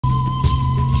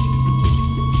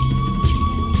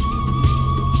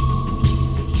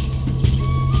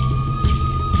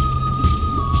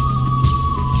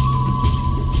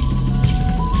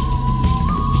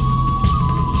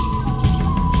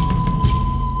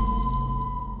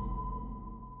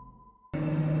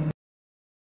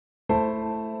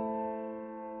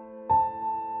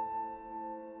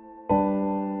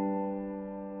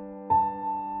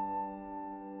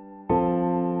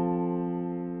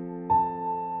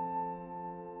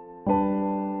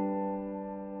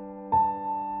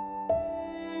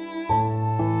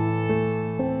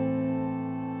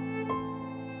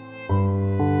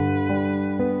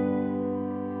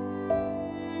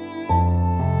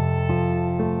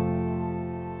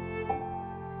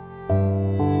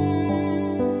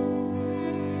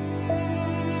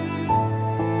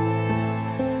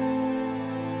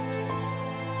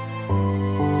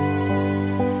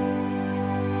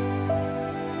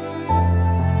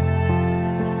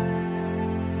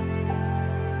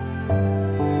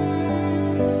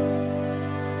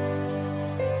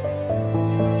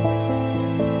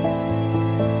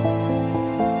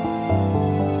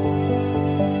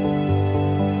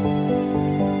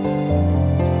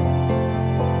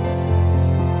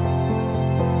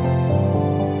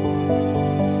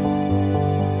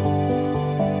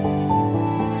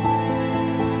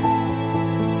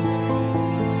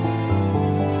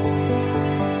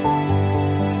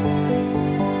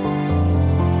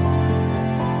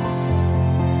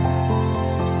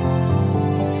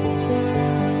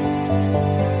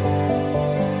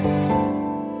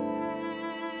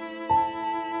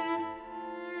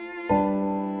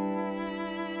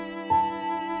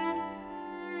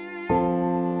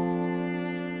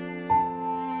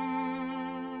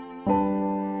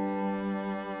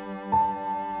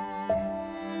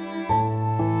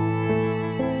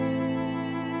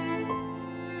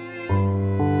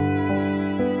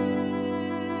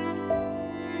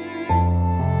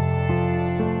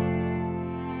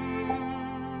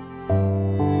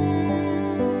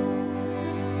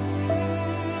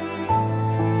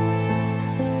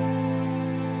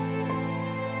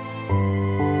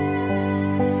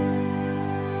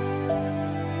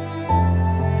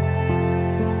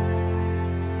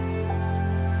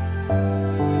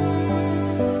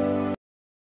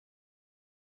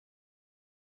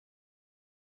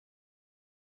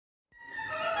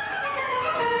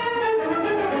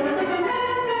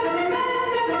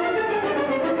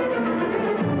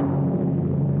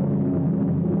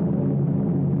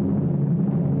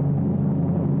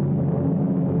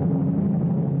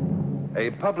A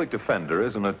public defender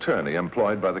is an attorney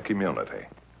employed by the community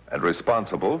and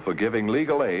responsible for giving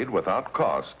legal aid without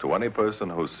cost to any person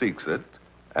who seeks it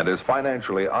and is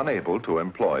financially unable to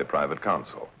employ private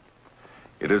counsel.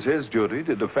 It is his duty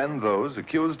to defend those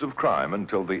accused of crime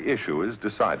until the issue is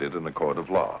decided in a court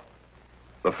of law.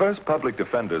 The first public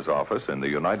defender's office in the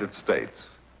United States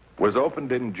was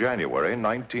opened in January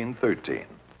 1913.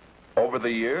 Over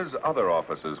the years, other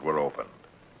offices were opened.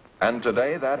 And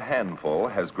today, that handful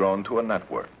has grown to a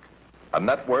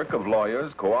network of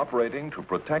lawyers cooperating to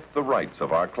protect the rights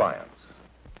of our clients.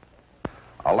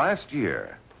 Last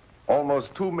year,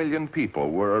 almost 2 million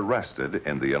people were arrested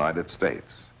in the United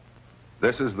States.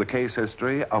 This is the case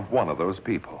history of one of those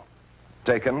people,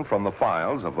 taken from the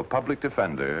files of a public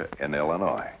defender in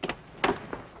Illinois.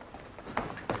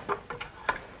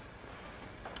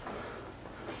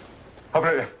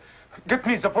 Get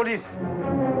me the police.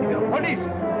 The police!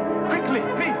 Quickly,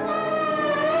 please!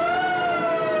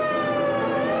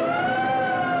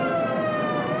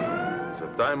 The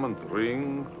diamond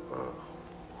ring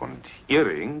and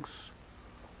earrings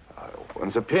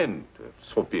and the pen,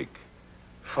 so big.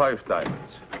 5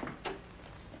 diamonds.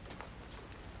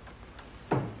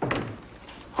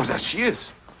 Oh, there she is.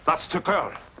 That's the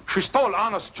girl. She stole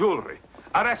honest jewelry.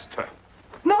 Arrest her.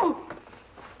 No!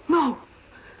 No!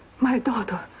 My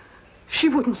daughter. She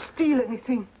wouldn't steal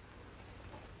anything.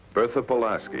 Bertha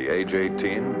Pulaski, age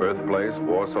 18, birthplace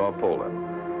Warsaw,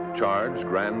 Poland. Charged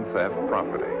grand theft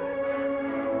property.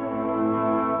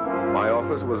 My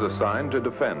office was assigned to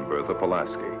defend Bertha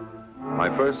Pulaski. My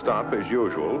first stop, as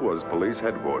usual, was police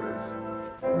headquarters.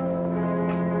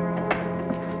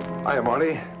 Hiya,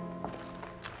 Marty.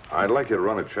 I'd like you to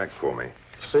run a check for me.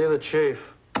 See the chief.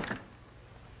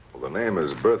 Well, the name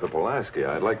is Bertha Pulaski.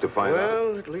 I'd like to find out...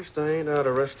 Well, at least I ain't out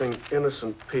arresting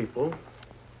innocent people.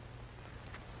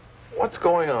 What's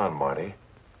going on, Marty?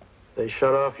 They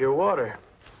shut off your water.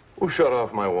 Who shut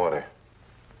off my water?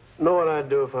 Know what I'd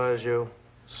do if I was you?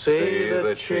 See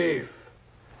the chief.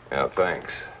 Yeah,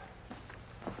 thanks.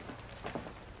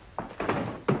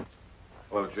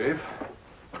 Hello, Chief.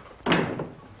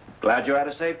 Glad you had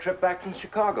a safe trip back from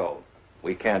Chicago.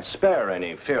 We can't spare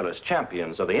any fearless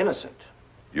champions of the innocent.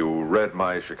 You read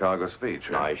my Chicago speech,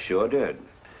 huh? I sure did.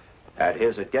 That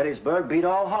his at Gettysburg beat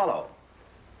all hollow.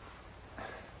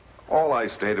 All I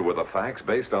stated were the facts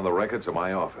based on the records of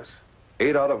my office.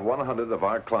 8 out of 100 of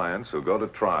our clients who go to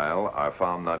trial are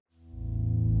found not